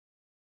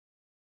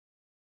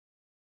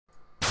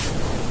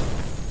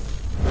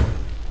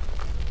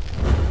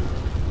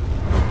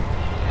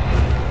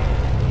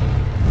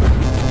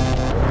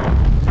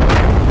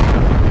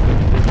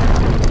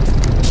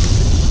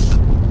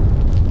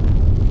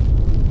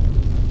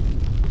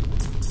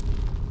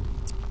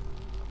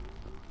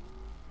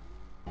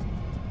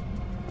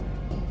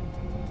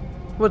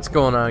What's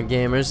going on,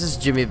 gamers? This is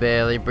Jimmy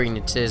Bailey bringing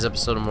you today's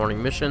episode of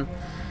Morning Mission.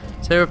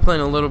 Today we're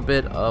playing a little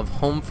bit of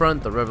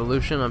Homefront: The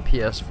Revolution on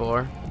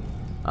PS4.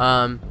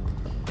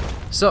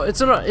 So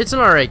it's an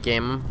alright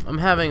game. I'm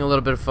having a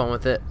little bit of fun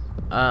with it.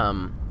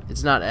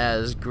 It's not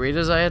as great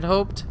as I had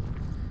hoped.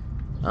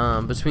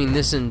 Between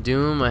this and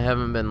Doom, I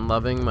haven't been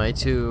loving my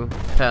two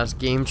past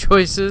game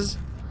choices,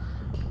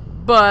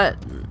 but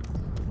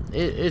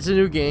it's a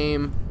new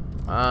game.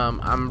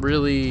 I'm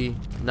really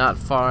not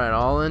far at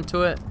all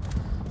into it,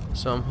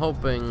 so I'm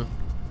hoping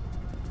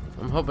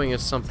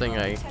it's something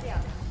I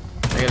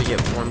gotta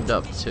get warmed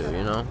up to,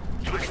 you know.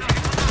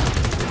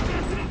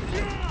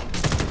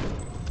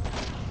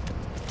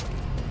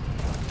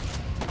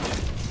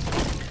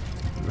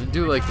 I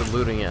do like the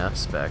looting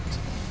aspect.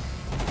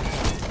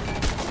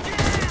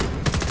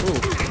 Ooh,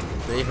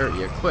 they hurt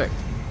you quick.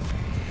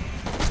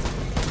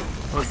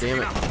 Oh, damn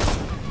it.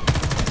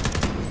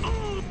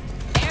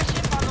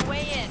 Airship on the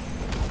way in.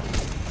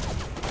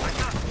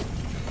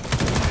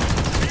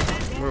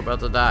 We're about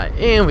to die.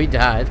 And we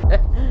died.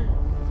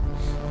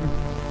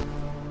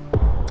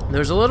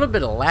 There's a little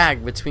bit of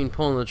lag between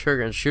pulling the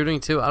trigger and shooting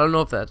too. I don't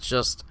know if that's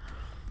just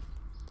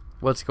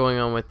what's going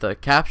on with the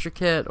capture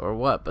kit or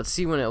what, but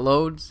see, when it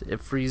loads, it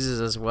freezes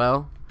as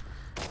well.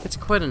 It's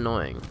quite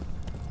annoying.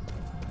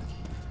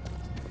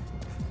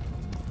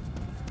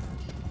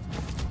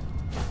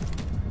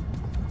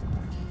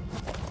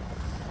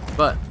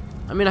 But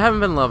I mean, I haven't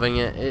been loving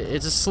it.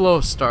 It's a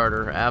slow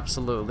starter,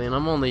 absolutely, and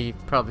I'm only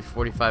probably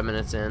 45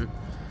 minutes in.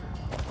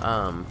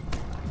 I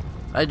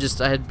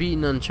had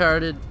beaten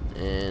Uncharted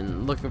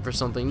and looking for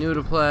something new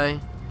to play,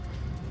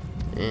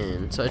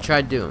 and so I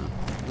tried Doom.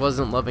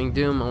 Wasn't loving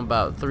Doom. I'm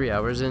about 3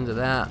 hours into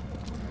that,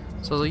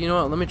 so I was like, you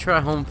know what, let me try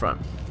Homefront,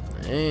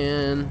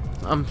 and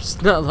I'm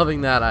just not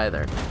loving that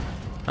either.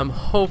 I'm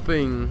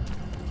hoping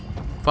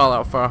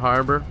Fallout Far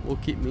Harbor will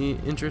keep me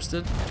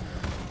interested.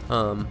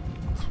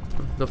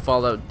 The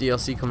Fallout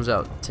DLC comes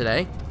out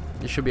today.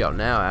 It should be out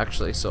now,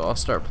 actually, so I'll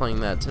start playing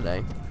that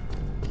today.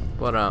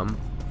 But I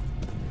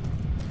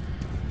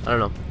don't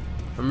know.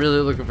 I'm really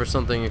looking for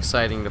something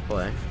exciting to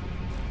play.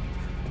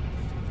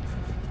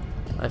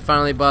 I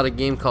finally bought a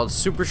game called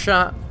Super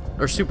Hot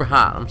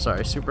on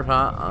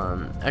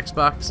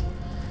Xbox.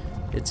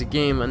 It's a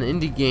game, an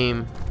indie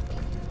game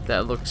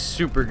that looks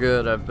super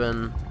good. I've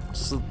been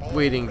just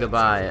waiting to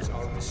buy it.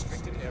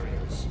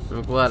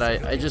 I'm glad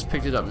I just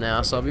picked it up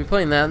now, so I'll be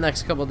playing that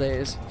next couple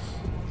days.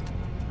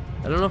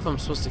 I don't know if I'm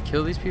supposed to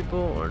kill these people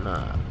or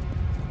not.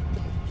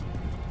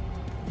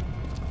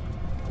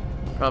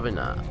 Probably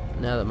not,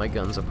 now that my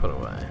guns are put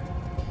away.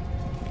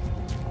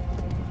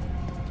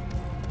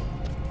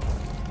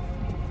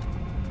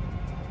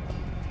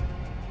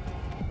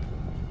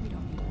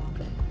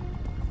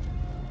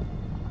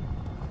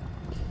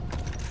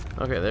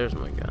 Okay, there's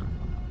my gun.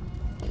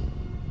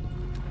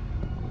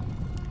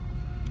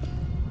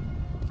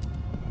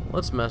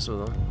 Let's mess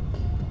with them.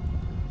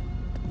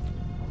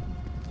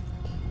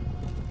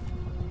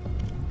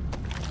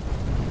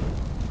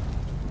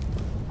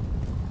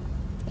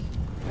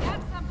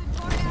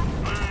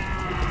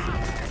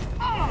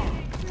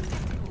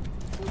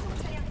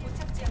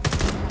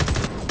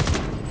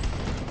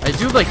 I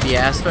do like the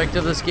aspect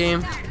of this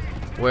game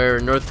where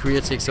North Korea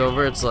takes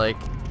over. It's like,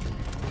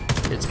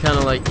 it's kind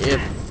of like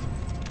if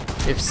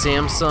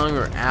Samsung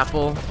or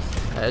Apple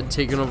had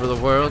taken over the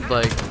world,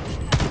 like,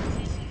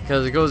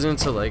 because it goes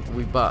into like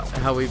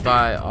how we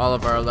buy all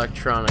of our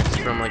electronics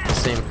from like the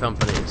same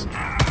companies,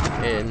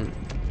 and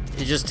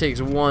it just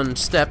takes one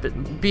step,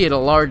 be it a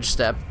large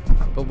step,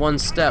 but one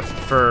step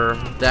for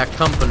that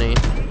company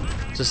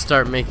to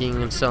start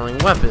making and selling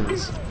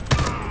weapons.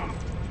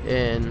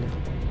 And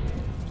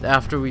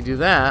after we do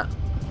that,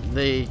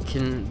 they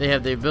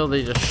have the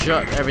ability to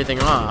shut everything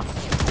off.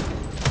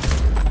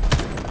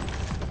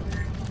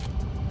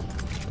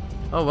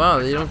 Oh wow,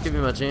 they don't give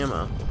me much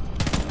ammo.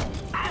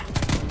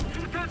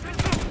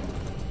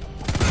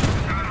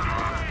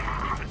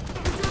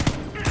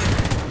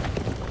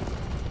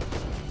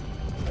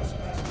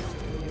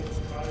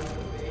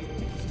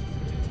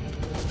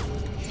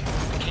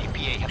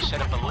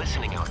 Set up a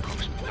listening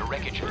outpost in the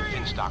wreckage of the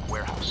Finstock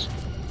warehouse.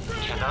 We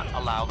cannot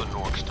allow the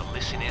Norks to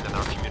listen in on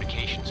our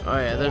communications. Oh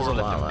yeah, there's a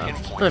lot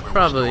left. I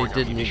probably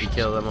didn't need to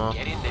kill them all.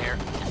 Get in there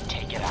and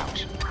take it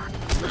out.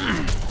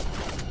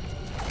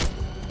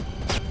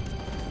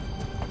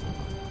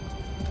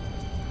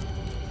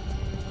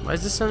 Why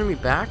is this sending me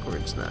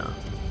backwards now?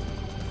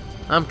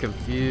 I'm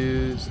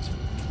confused.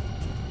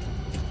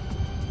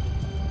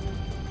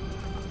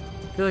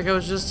 I feel like I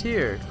was just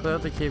here. Clear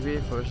out the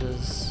KBA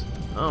forces.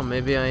 Oh,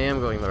 maybe I am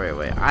going the right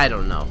way. I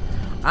don't know.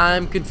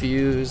 I'm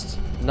confused.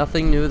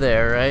 Nothing new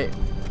there, right?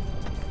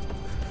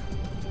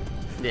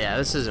 Yeah,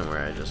 this isn't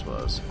where I just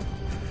was.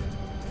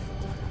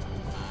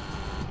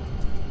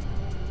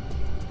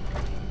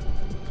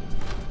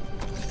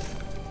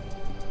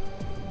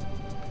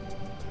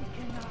 We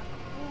cannot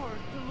afford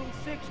to lose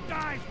 6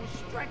 guys.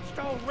 We're stretched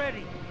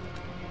already.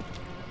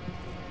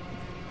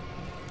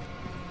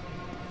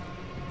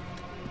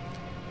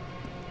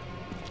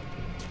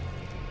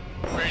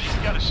 Brady,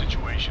 we got a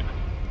situation.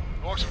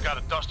 Norks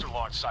got a duster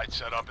launch site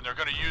set up, and they're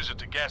gonna use it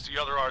to gas the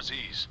other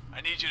RZs.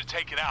 I need you to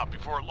take it out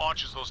before it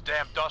launches those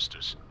damn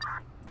dusters.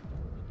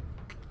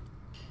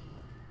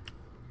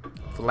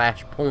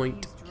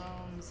 Flashpoint.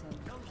 Those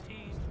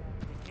teeth,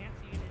 they can't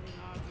see anything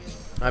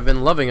obvious. I've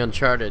been loving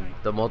Uncharted,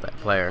 the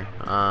multiplayer.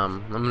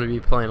 I'm gonna be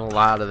playing a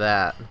lot of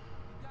that.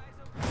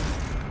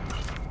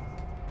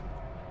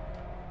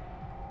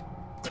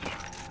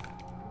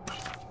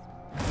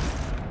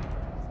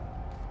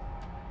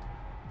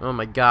 Oh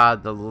my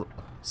god,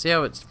 see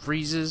how it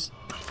freezes?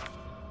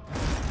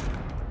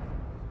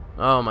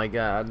 Oh my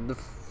god, the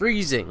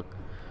freezing.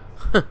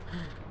 We're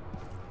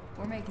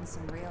making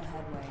some real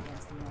headway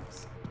against the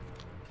Nooks.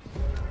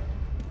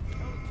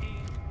 Those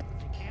teeth,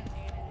 they can't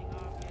see anything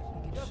obvious.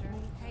 You Just sure?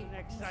 move to Hey, the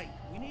next listen. site.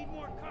 We need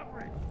more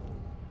coverage.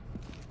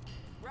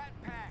 Rat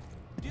Pack,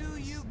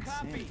 do you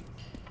copy?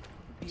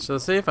 So the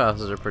safe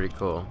houses are pretty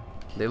cool.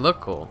 They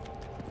look cool.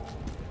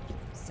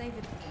 Save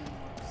it for the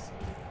Nooks.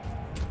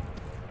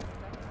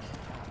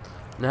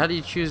 Now how do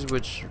you choose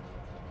which...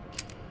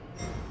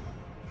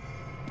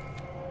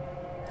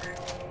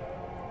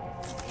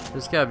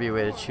 There's gotta be a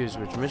way to choose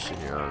which mission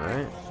you're on,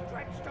 right?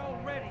 Stretched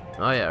already.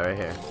 Oh yeah, right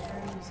here.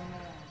 Turns in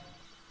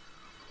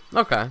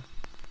there. Okay.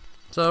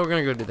 So we're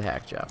gonna go do the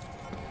hack job.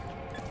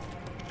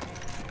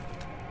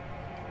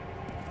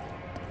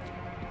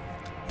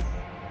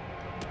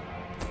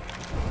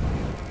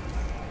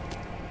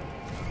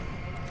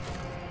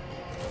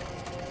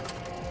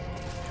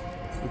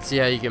 Let's see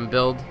how you can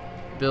build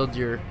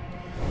your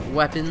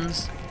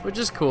weapons, which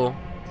is cool.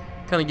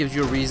 Kind of gives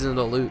you a reason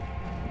to loot.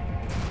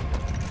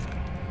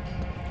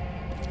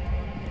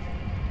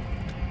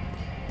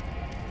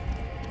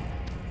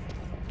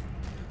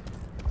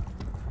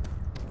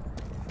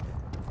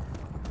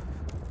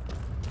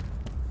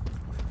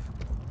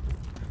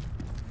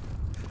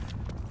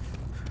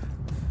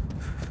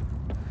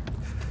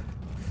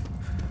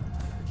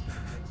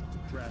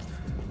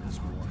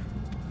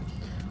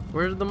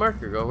 Where did the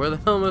marker go? Where the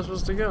hell am I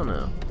supposed to go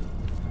now?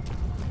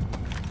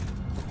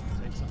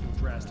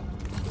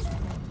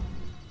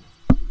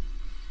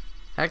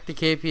 Hack the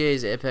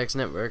KPA's Apex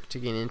network to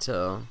gain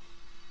intel.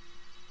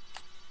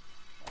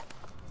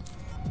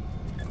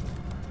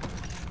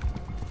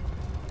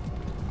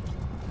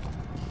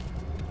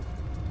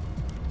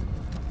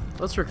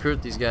 Let's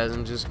recruit these guys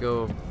and just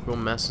go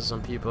mess with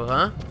some people,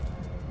 huh?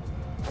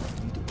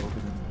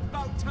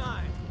 About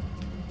time.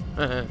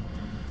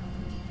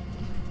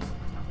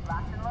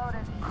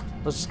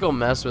 Let's just go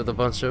mess with a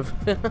bunch of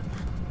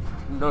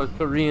North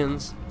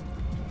Koreans.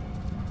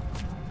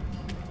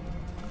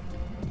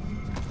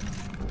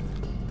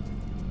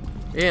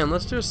 Yeah, and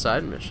let's do a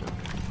side mission,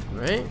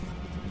 right?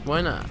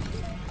 Why not?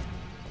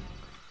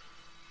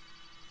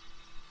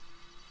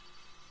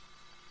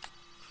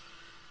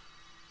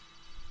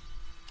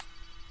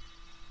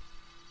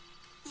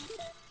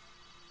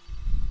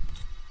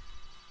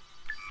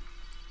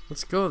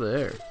 Let's go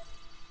there.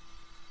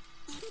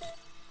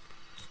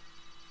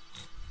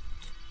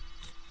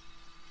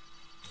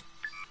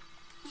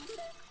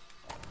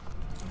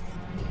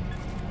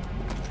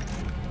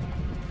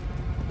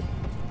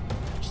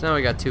 So now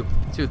we got two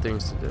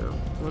things to do.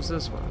 What's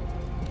this one?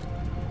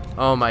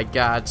 Oh my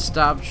god,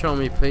 stop showing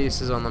me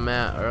places on the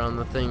map or on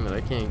the thing that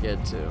I can't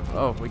get to.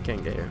 Oh, we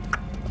can't get here.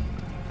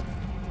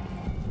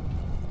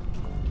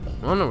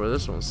 I don't know where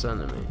this one's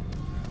sending me.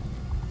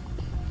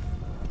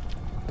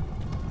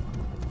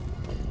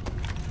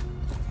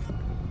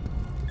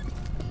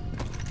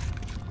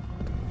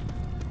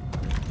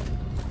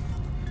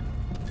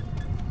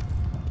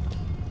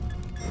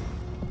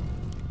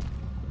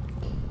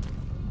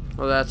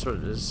 Oh, that's what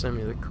it is. Send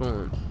me the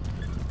coolant.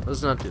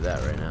 Let's not do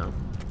that right now.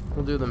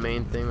 We'll do the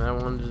main thing that I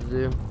wanted to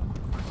do.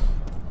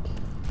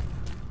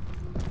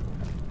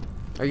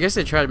 I guess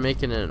they tried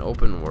making it an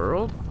open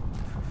world.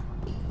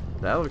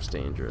 That looks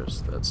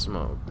dangerous. That's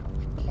smoke.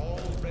 All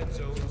red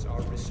zones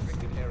are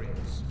restricted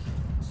areas.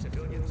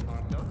 Civilians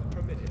are not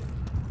permitted.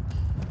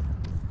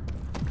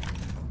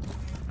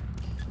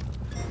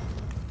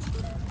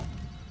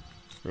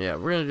 Yeah,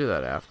 we're gonna do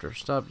that after.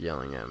 Stop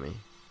yelling at me.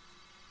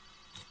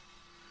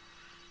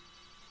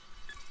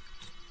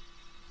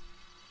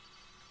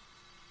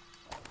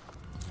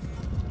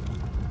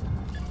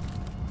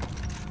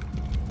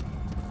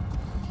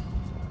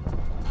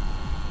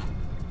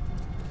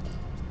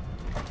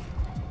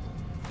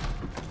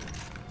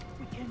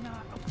 We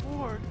cannot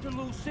afford to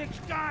lose 6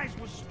 guys.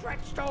 We're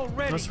stretched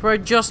already. That's where I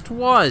just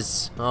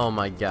was. Oh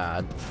my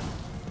god.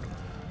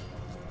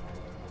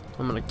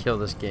 I'm gonna kill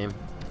this game.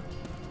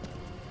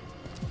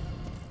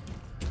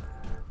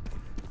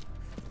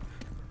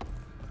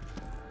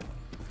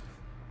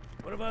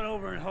 What about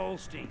over in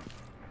Holstein?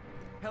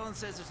 Helen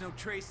says there's no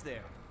trace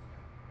there.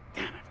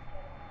 Damn it.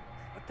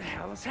 What the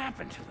hell has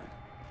happened to them?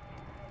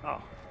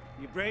 Oh,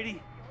 you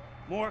Brady?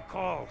 Moore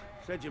called.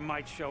 Said you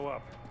might show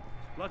up.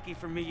 Lucky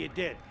for me you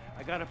did.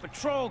 I got a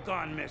patrol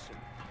gone missing,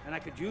 and I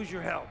could use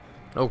your help.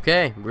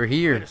 Okay, we're Wait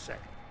here. a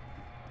second.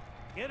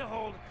 Get a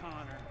hold of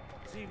Connor.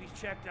 See if he's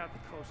checked out the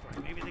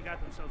coastline. Maybe they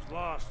got themselves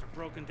lost or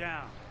broken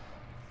down.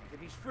 If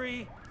he's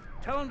free,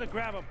 Tell him to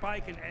grab a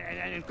bike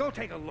and go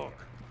take a look.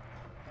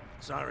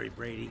 Sorry,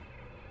 Brady.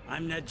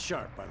 I'm Ned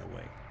Sharp, by the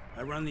way.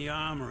 I run the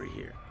armory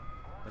here.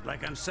 But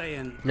like I'm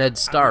saying, Ned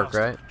Stark,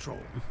 right? Patrol.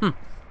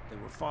 They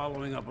were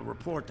following up a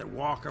report that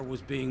Walker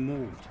was being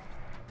moved.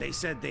 They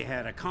said they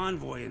had a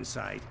convoy in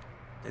sight,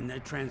 then their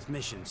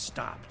transmission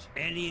stopped.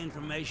 Any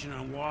information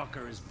on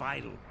Walker is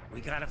vital.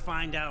 We gotta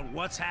find out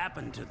what's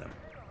happened to them.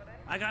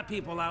 I got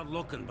people out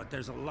looking, but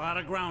there's a lot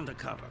of ground to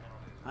cover.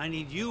 I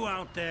need you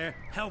out there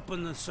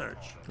helping the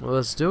search. Well,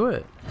 let's do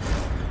it.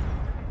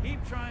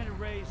 Keep trying to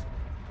raise.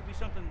 Could be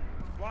something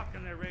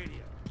blocking their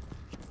radio.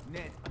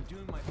 Ned, I'm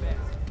doing my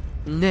best.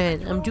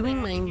 Ned, I'm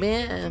doing my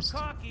best.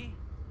 Cocky.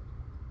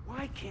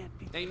 Why can't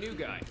be? Hey, new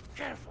guy.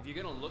 Careful. If you're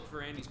gonna look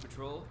for Andy's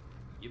patrol,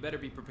 you better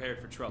be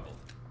prepared for trouble.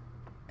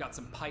 Got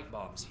some pipe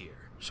bombs here.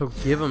 So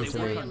give them They to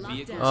work me. on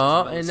vehicles Oh, as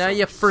well and as now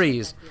you soldiers.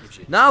 freeze.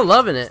 Now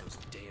loving it. Those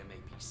damn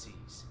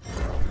APCs.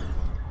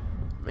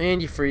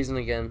 And you freezing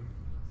again.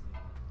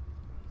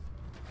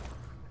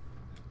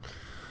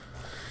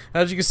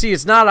 As you can see,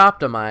 it's not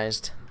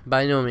optimized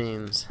by no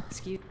means.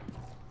 Excuse.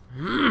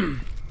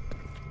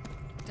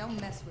 Don't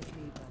mess with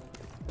me, buddy.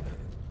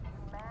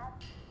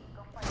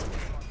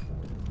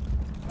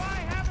 Why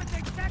haven't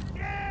they checked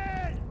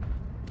in?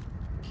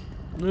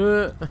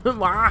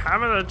 Why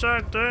haven't I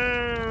checked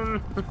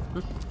in?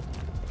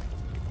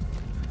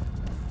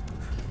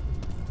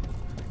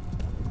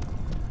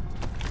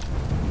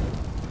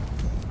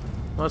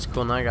 Well, that's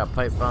cool. Now I got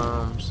pipe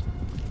bombs.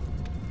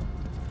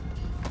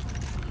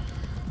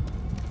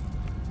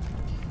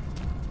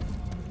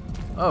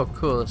 Oh,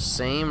 cool. The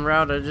same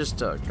route I just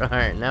took.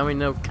 Alright, now we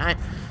know I'm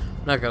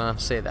not gonna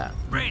say that.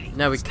 Brady,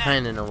 Now we it's Ned.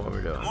 kinda know what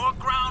we're The doing. more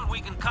ground we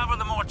can cover,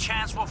 the more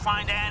chance we'll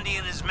find Andy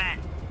and his men.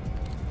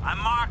 I'm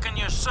marking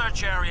your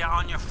search area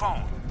on your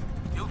phone.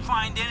 If you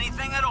find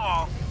anything at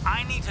all,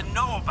 I need to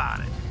know about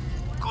it.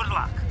 Good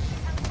luck.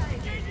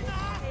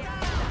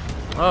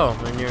 Oh,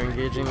 and you're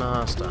engaging the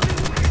hostile.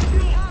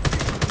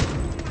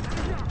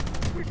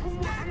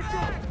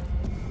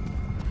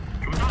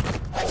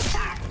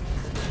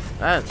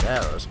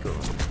 That was cool.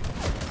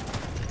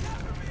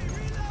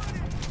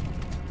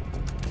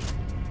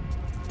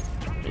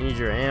 I need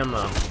your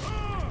ammo.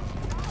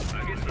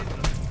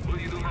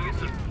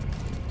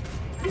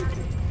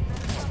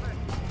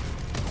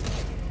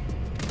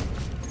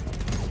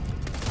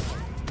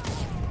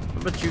 How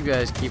about you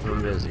guys keep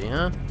them busy,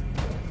 huh?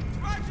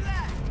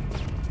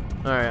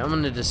 Alright, I'm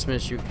gonna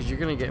dismiss you because you're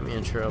gonna get me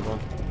in trouble.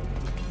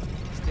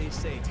 Stay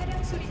safe.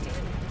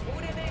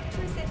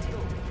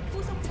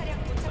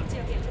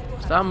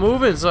 Stop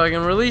moving so I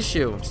can release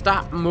you.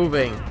 Stop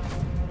moving.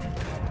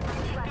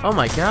 Oh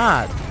my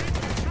god.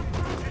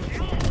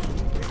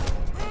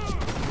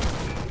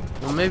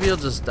 Well, maybe you'll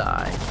just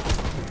die.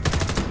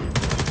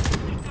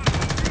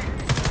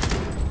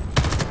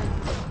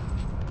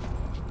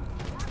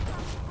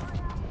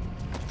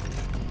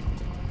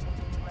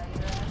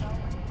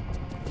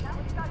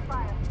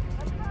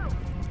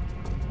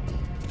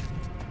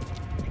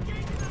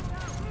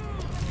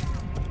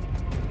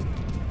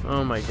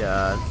 Oh my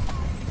god.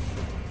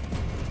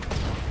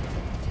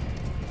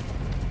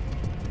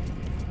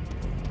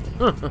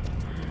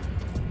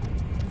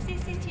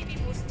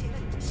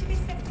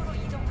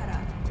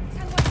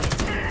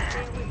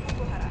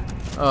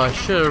 Oh, I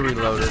should have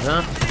reloaded,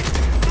 huh?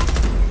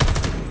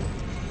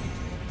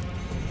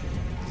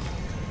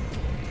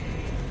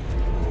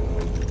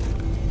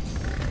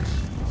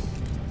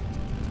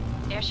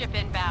 Airship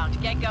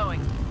inbound. Get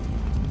going.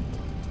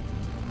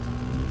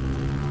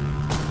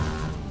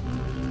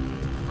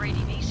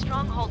 Brady, these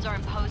strongholds are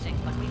imposing,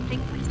 but we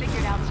think we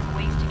figured out some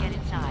ways to get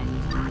inside.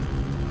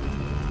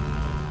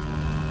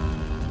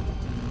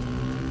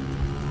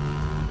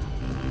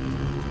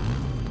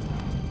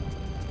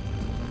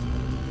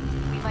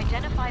 We've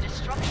identified a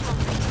structural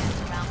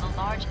weakness around the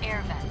large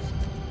air vents.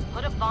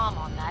 Put a bomb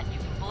on that, you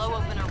can blow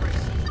open a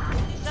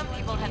roof. Some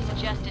people have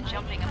suggested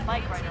jumping a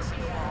bike right over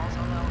the walls,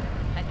 although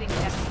I think you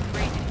have to be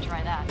crazy to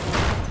try that.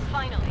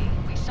 Finally,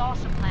 we saw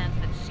some plans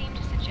that seem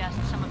to suggest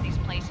some of these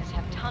places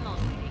have tunnels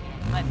leading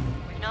in, but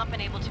we've not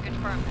been able to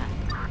confirm that.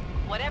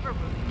 Whatever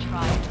route you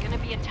try, it's gonna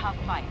be a tough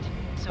fight.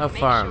 So How make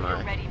far sure am I?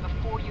 you're ready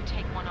before you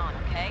take one on,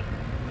 okay?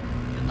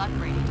 Good luck,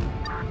 Brady.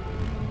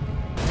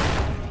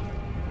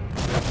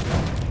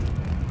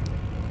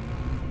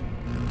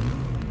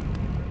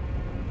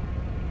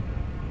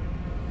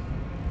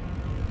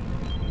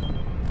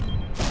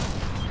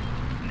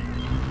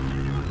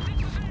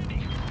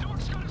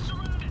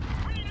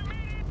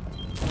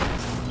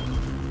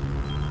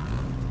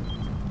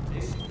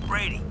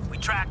 Brady, we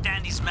tracked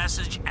Andy's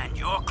message, and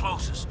you're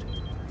closest.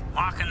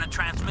 Marking the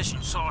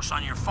transmission source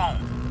on your phone.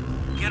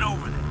 Get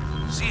over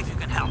there. See if you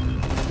can help.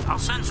 I'll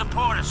send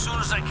support as soon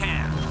as I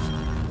can.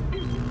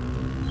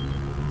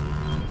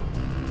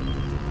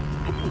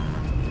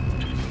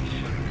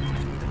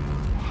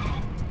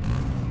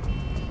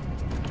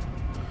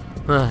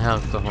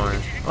 Honk the horn.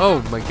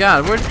 Oh my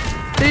god, where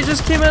they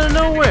just came out of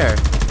nowhere.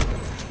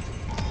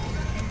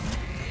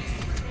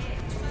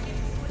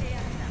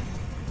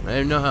 I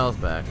have no health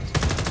back.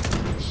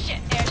 Shit,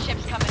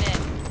 airship's coming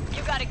in.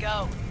 You gotta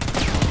go.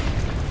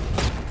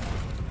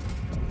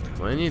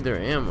 Well, I need their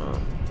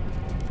ammo.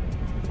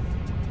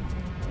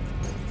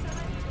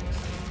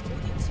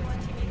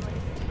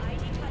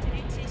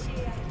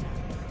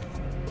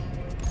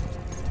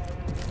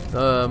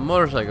 The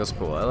motorcycle's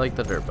cool. I like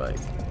the dirt bike.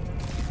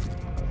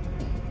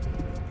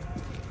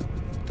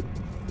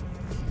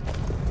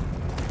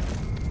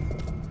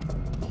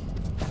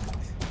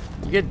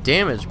 You get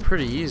damaged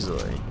pretty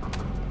easily.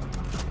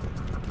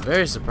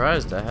 Very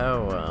surprised at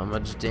how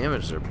much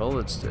damage their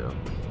bullets do.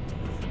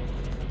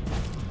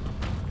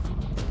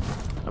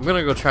 I'm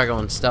gonna go try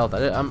going stealth.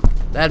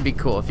 That'd be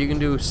cool if you can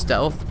do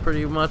stealth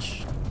pretty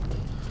much.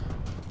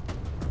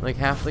 Like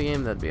half the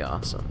game, that'd be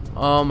awesome.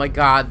 Oh my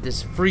god,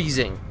 this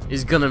freezing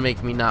is gonna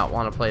make me not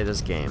want to play this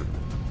game.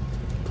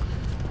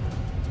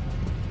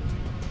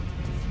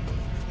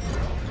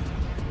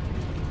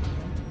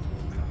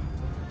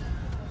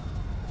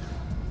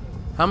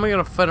 How am I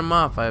gonna fight him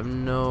off? I have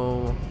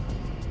no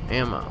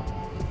ammo.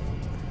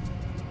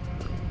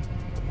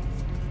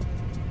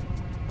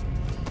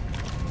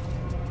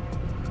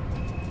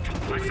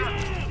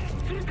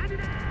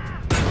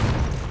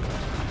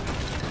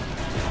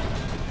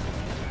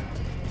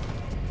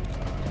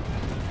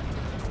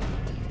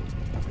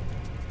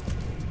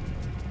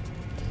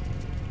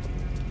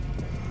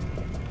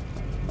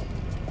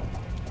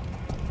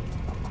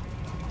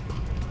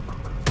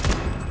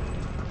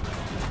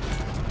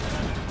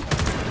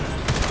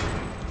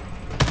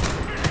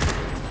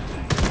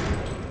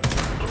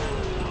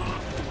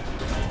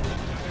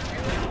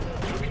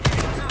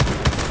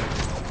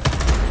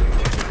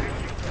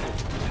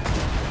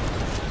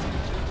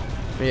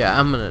 But yeah,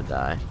 I'm gonna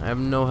die. I have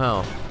no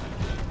health.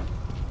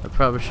 I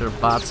probably should have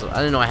bought some. I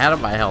didn't know I had to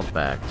buy health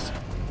packs.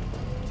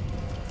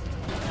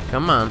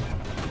 Come on.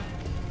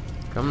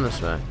 Come this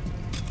way.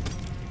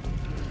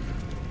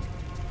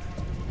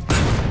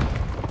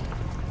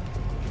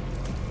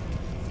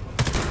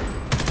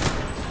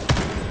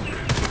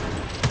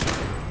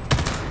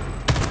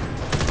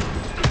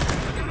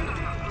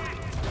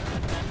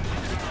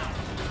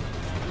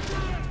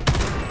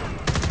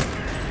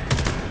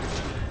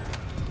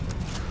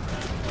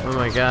 Oh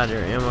my god,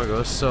 your ammo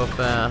goes so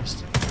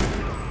fast.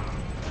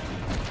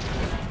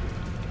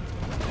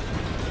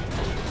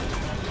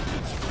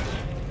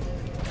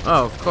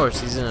 Oh, of course,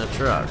 he's in a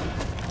truck.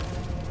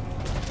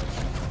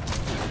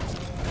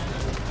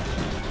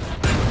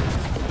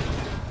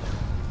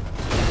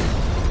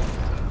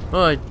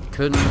 Oh, I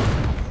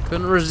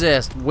couldn't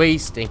resist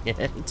wasting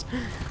it.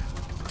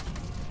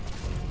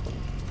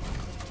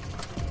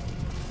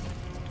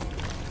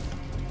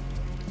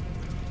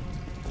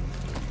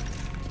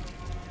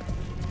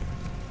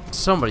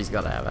 Somebody's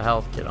got to have a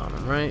health kit on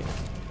him, right?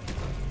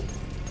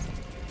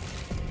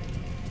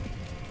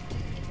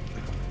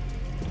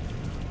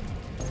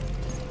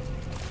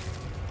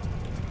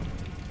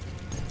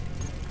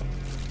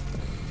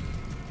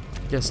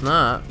 Guess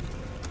not.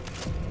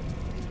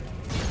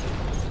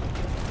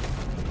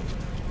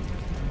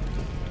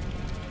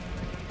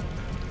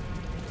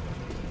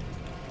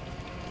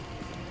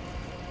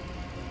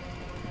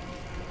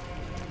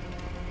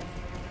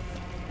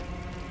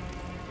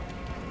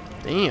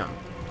 Damn.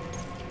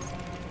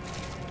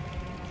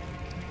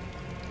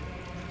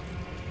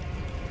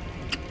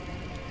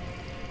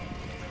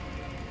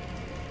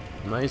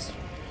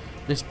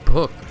 Nice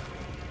book.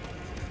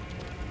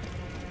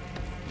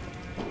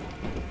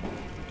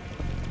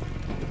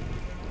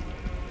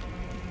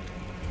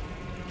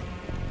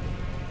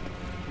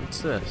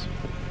 What's this?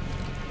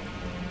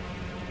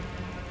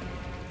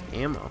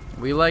 Ammo.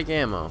 We like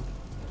ammo.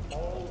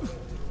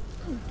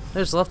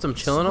 They just left him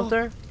chilling up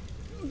there?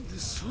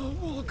 This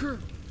Walker.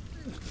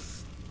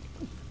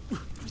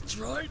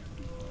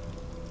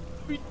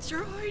 We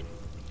tried.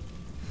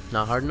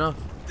 Not hard enough?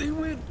 They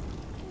went.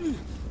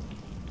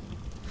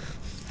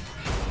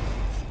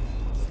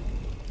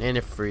 And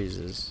it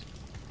freezes.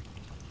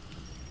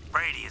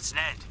 Brady, it's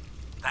Ned.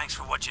 Thanks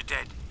for what you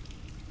did.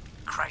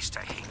 Christ,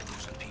 I hate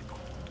losing people.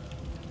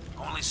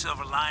 Only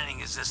silver lining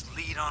is this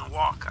lead on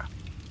Walker.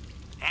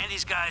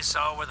 Andy's guys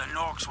saw where the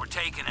Norks were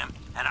taking him,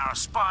 and our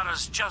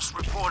spotters just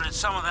reported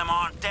some of them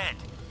aren't dead.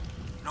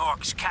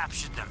 Norks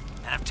captured them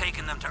and have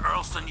taken them to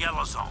Earlston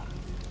Yellow Zone.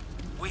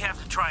 We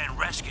have to try and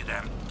rescue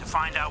them to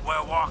find out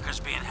where Walker's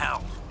being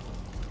held.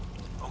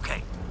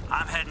 Okay,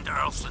 I'm heading to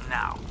Earlston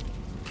now.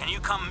 Can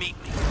you come meet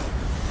me?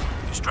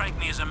 You strike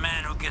me as a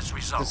man who gets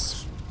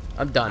results.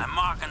 I'm done. I'm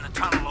marking the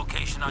tunnel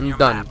location on I'm your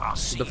done. map. I'll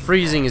see The you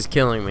freezing there. is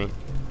killing me.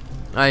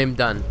 I am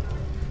done.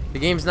 The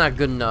game's not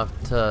good enough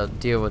to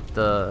deal with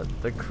the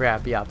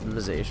crappy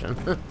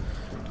optimization.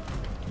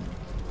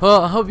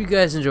 Well, I hope you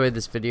guys enjoyed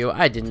this video.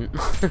 I didn't.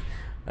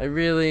 I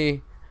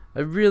really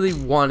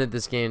wanted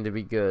this game to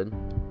be good.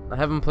 I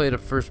haven't played a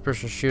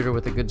first-person shooter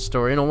with a good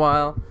story in a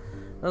while.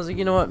 I was like,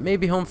 you know what?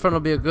 Maybe Homefront will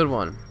be a good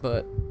one.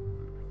 But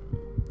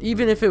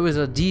even if it was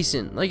a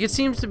decent, like, it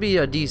seems to be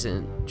a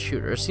decent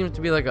shooter. It seems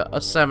to be like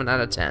a 7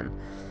 out of 10.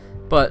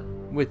 But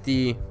with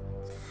the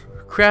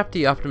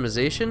crafty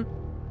optimization,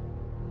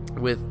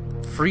 with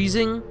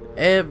freezing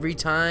every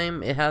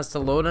time it has to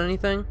load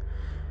anything,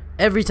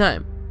 every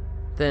time,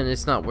 then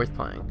it's not worth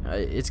playing.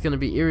 It's going to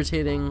be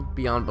irritating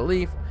beyond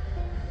belief.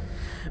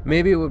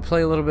 Maybe it would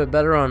play a little bit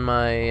better on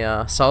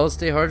my solid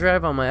state hard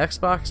drive on my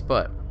Xbox,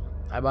 but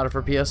I bought it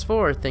for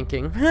PS4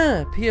 thinking,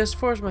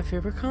 PS4 is my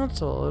favorite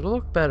console, it'll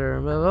look better,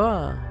 blah,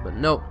 blah, blah. But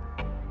nope.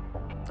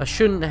 I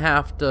shouldn't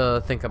have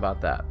to think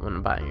about that when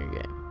I'm buying a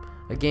game.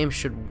 A game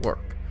should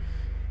work.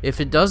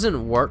 If it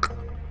doesn't work,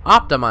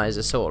 optimize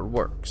it so it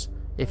works.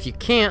 If you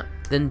can't,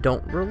 then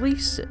don't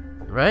release it,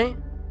 right?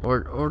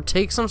 Or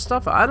take some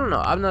stuff. I don't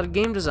know. I'm not a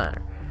game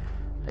designer.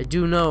 I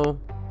do know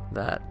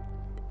that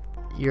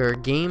your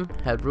game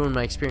had ruined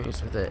my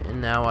experience with it,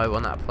 and now I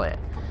will not play it.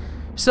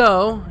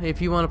 So,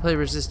 if you want to play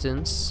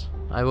Resistance,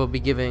 I will be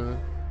giving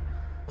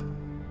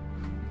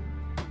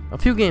a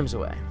few games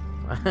away.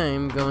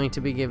 I'm going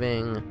to be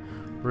giving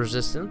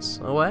Resistance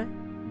away,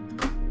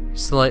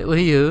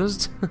 slightly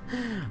used,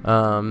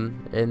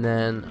 and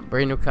then a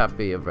brand new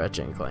copy of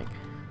Ratchet & Clank.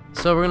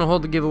 So we're gonna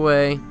hold the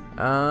giveaway.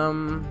 I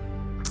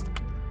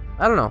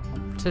don't know.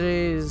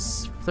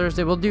 Today's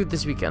Thursday. We'll do it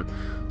this weekend.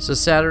 So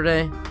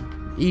Saturday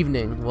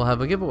evening we'll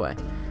have a giveaway.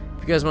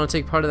 If you guys want to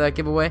take part of that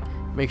giveaway,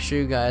 make sure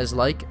you guys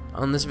like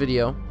on this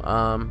video.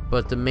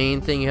 But the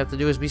main thing you have to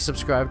do is be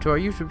subscribed to our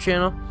YouTube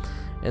channel,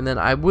 and then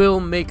I will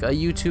make a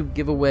YouTube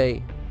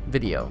giveaway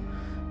video.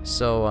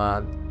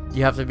 So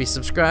you have to be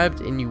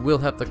subscribed, and you will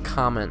have to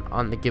comment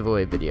on the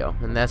giveaway video,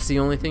 and that's the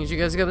only things you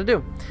guys got to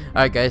do.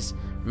 Alright guys,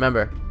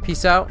 remember,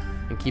 peace out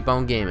and keep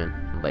on gaming.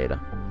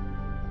 Later.